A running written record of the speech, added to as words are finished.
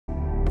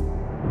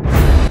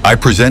I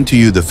present to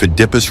you the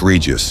Phidippus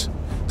regius,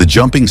 the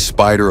jumping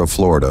spider of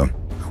Florida,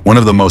 one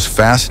of the most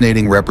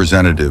fascinating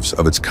representatives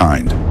of its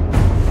kind.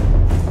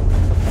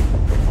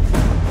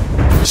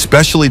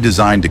 Specially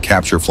designed to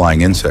capture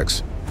flying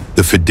insects,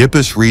 the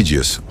Phidippus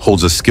regius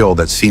holds a skill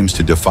that seems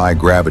to defy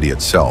gravity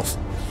itself,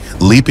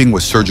 leaping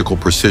with surgical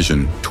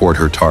precision toward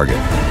her target.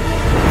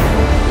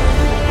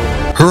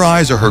 Her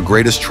eyes are her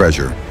greatest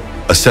treasure,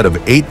 a set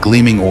of 8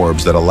 gleaming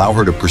orbs that allow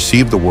her to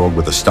perceive the world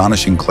with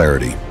astonishing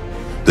clarity.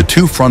 The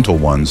 2 frontal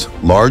ones,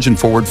 large and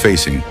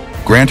forward-facing,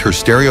 grant her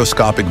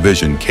stereoscopic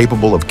vision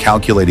capable of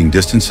calculating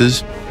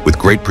distances with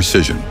great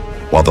precision,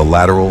 while the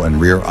lateral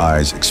and rear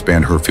eyes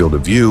expand her field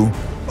of view,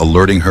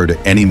 alerting her to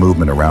any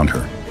movement around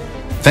her.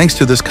 Thanks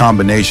to this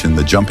combination,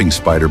 the jumping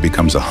spider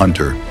becomes a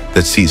hunter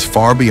that sees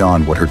far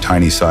beyond what her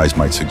tiny size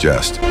might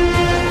suggest.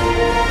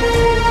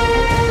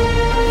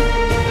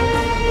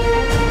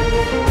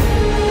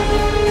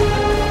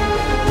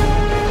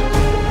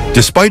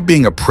 Despite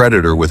being a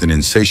predator with an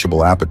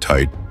insatiable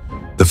appetite,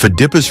 the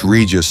Phidippus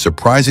regius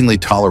surprisingly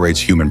tolerates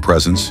human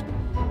presence,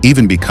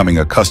 even becoming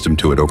accustomed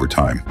to it over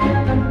time.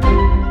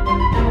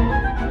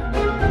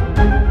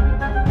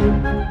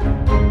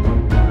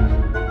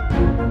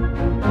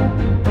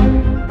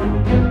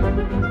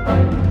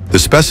 The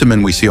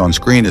specimen we see on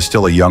screen is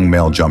still a young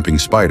male jumping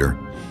spider,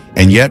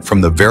 and yet from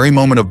the very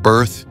moment of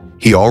birth,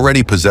 he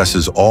already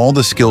possesses all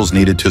the skills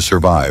needed to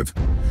survive: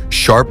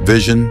 sharp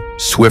vision,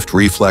 swift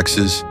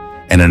reflexes,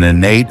 and an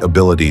innate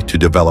ability to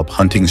develop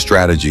hunting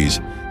strategies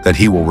that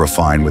he will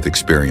refine with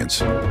experience.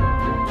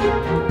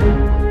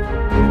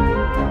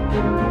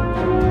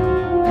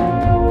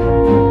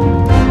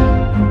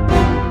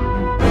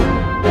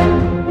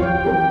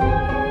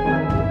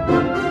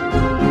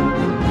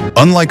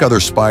 Unlike other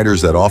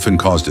spiders that often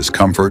cause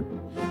discomfort,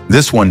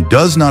 this one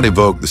does not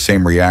evoke the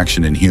same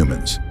reaction in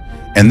humans.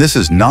 And this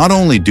is not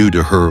only due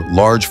to her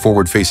large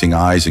forward-facing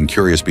eyes and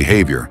curious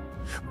behavior,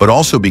 but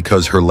also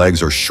because her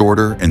legs are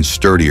shorter and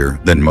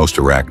sturdier than most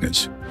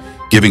arachnids,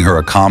 giving her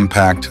a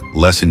compact,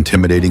 less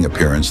intimidating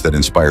appearance that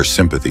inspires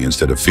sympathy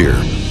instead of fear.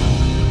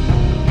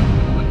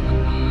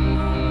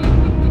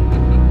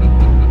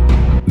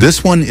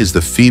 This one is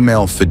the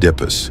female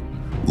Phidippus,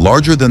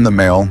 larger than the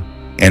male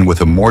and with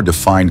a more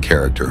defined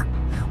character,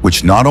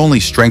 which not only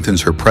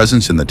strengthens her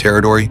presence in the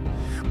territory,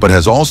 but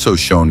has also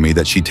shown me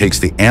that she takes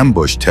the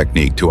ambush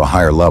technique to a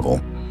higher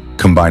level,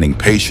 combining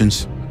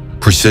patience,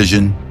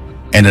 precision,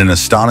 and an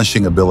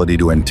astonishing ability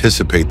to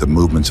anticipate the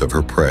movements of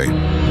her prey.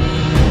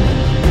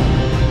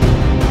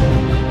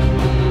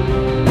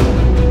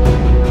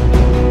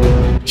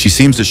 She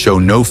seems to show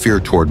no fear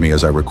toward me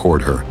as I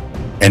record her,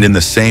 and in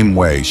the same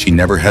way, she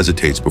never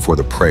hesitates before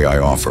the prey I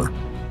offer,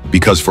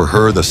 because for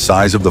her, the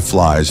size of the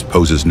flies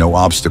poses no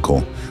obstacle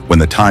when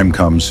the time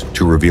comes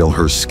to reveal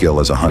her skill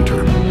as a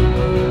hunter.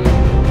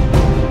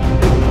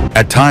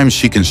 At times,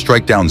 she can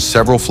strike down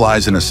several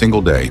flies in a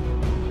single day,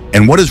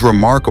 and what is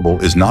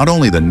remarkable is not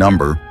only the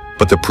number,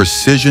 but the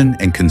precision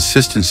and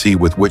consistency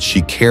with which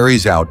she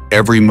carries out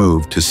every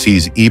move to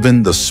seize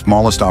even the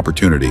smallest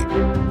opportunity.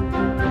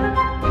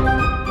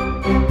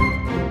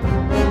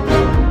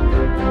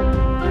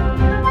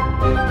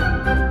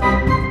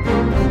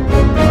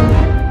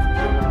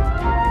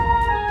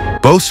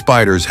 Both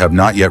spiders have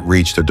not yet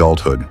reached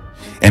adulthood,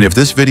 and if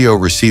this video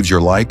receives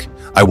your like,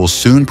 I will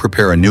soon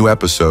prepare a new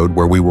episode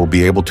where we will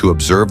be able to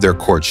observe their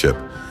courtship,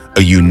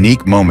 a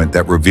unique moment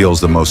that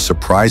reveals the most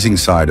surprising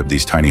side of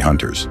these tiny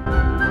hunters.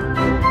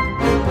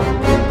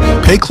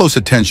 Pay close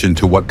attention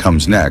to what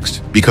comes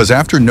next, because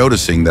after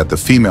noticing that the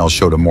female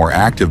showed a more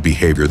active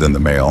behavior than the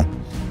male,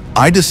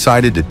 I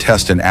decided to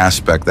test an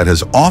aspect that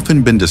has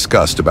often been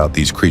discussed about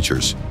these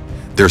creatures: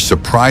 their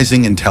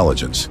surprising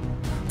intelligence.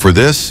 For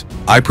this,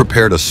 I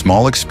prepared a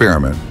small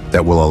experiment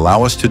that will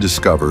allow us to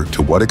discover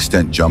to what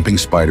extent jumping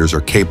spiders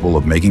are capable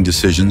of making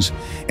decisions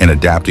and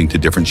adapting to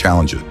different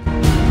challenges.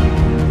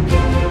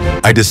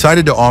 I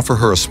decided to offer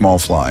her a small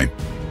fly,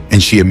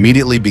 and she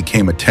immediately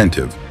became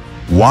attentive,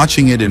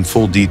 watching it in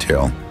full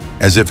detail,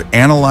 as if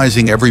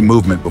analyzing every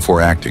movement before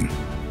acting.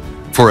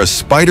 For a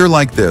spider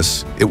like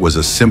this, it was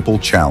a simple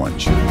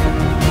challenge.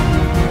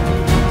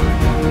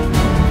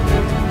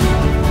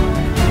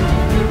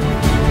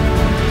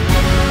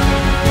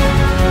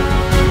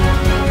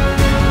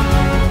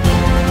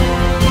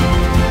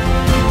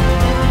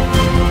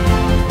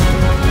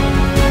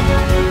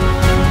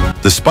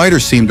 The spider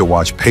seemed to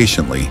watch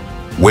patiently,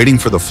 waiting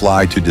for the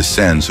fly to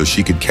descend so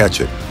she could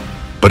catch it.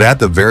 But at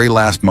the very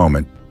last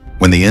moment,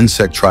 when the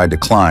insect tried to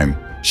climb,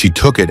 she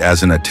took it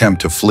as an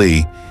attempt to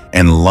flee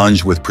and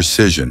lunged with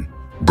precision,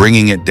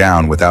 bringing it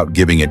down without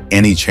giving it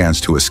any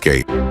chance to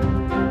escape.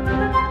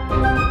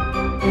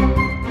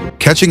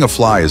 Catching a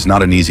fly is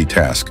not an easy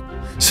task,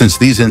 since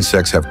these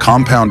insects have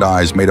compound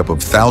eyes made up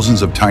of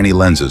thousands of tiny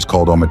lenses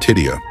called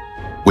ommatidia,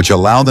 which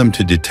allow them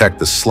to detect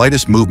the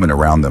slightest movement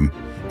around them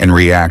and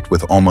react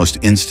with almost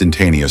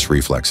instantaneous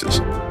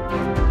reflexes.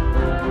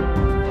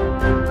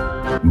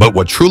 But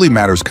what truly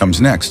matters comes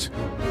next,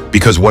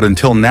 because what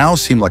until now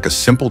seemed like a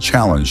simple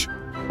challenge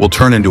will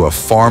turn into a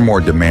far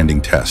more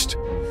demanding test,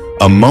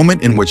 A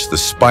moment in which the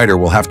spider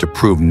will have to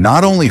prove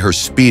not only her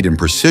speed and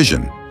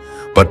precision,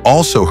 but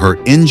also her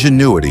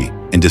ingenuity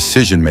and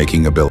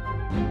decision-making ability.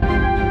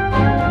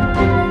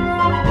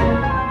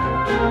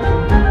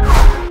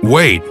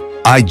 Wait,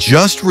 I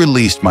just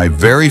released my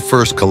very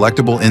first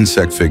collectible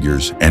insect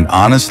figures, and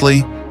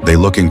honestly, they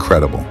look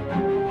incredible.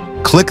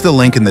 Click the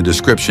link in the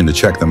description to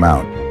check them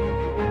out.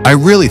 I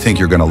really think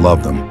you're gonna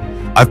love them.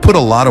 I've put a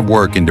lot of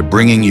work into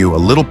bringing you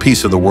a little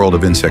piece of the world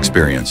of insect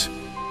experience.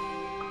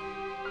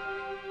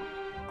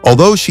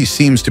 Although she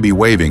seems to be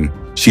waving,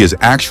 she is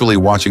actually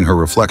watching her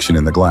reflection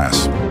in the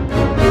glass.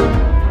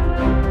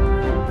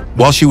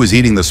 While she was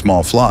eating the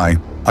small fly,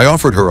 I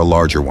offered her a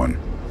larger one.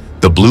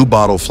 The blue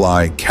bottle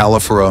fly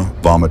Calliphora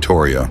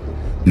vomitoria,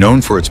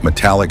 known for its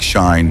metallic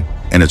shine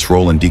and its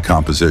role in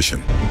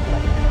decomposition.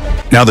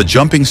 Now the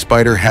jumping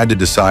spider had to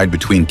decide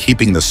between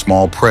keeping the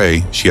small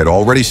prey she had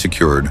already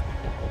secured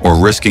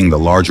or risking the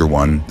larger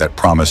one that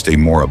promised a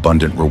more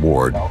abundant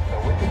reward.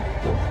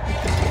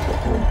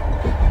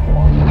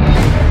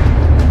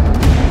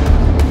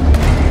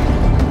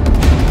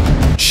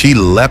 She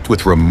leapt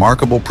with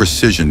remarkable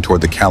precision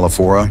toward the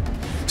Calliphora,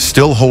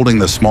 still holding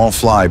the small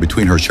fly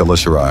between her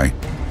chelicerae.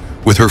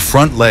 With her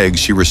front legs,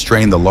 she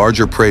restrained the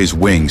larger prey's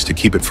wings to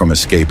keep it from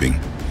escaping.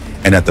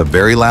 And at the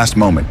very last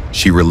moment,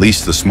 she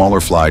released the smaller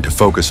fly to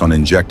focus on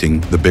injecting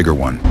the bigger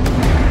one.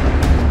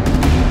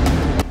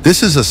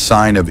 This is a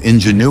sign of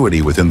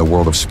ingenuity within the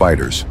world of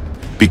spiders,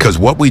 because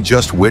what we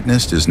just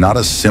witnessed is not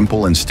a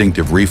simple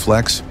instinctive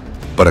reflex,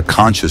 but a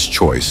conscious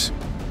choice.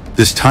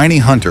 This tiny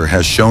hunter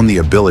has shown the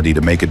ability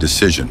to make a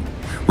decision,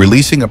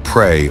 releasing a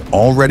prey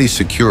already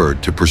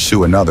secured to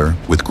pursue another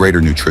with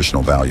greater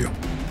nutritional value.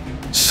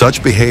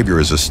 Such behavior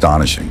is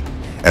astonishing,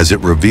 as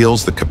it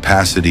reveals the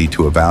capacity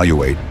to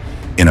evaluate,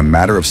 in a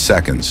matter of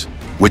seconds,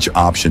 which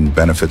option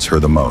benefits her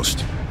the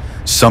most.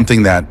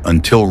 Something that,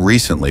 until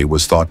recently,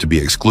 was thought to be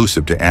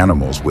exclusive to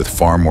animals with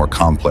far more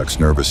complex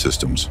nervous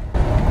systems.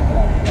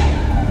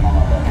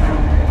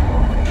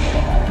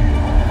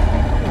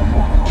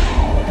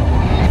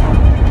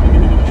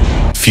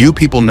 Few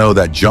people know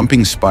that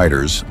jumping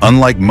spiders,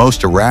 unlike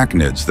most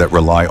arachnids that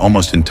rely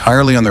almost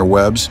entirely on their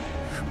webs,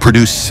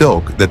 produce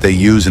silk that they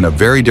use in a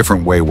very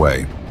different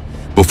way.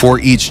 Before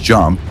each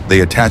jump,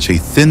 they attach a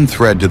thin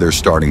thread to their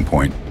starting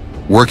point,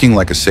 working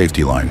like a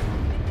safety line.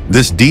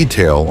 This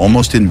detail,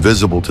 almost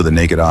invisible to the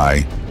naked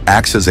eye,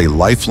 acts as a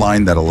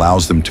lifeline that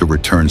allows them to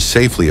return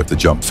safely if the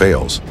jump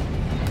fails.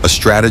 A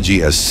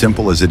strategy as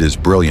simple as it is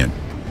brilliant,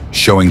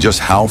 showing just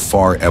how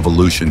far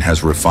evolution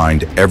has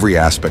refined every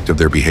aspect of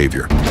their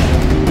behavior.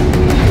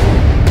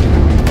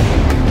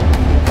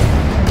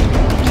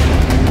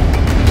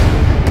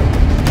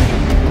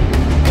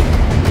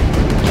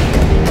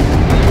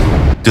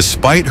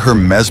 Despite her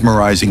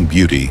mesmerizing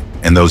beauty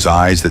and those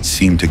eyes that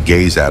seem to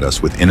gaze at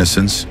us with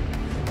innocence,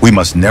 we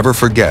must never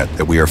forget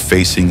that we are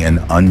facing an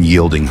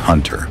unyielding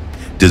hunter,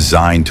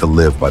 designed to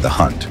live by the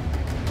hunt.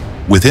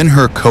 Within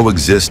her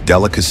coexist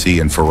delicacy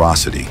and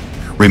ferocity,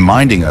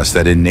 reminding us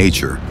that in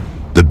nature,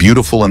 the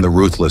beautiful and the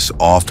ruthless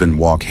often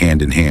walk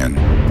hand in hand.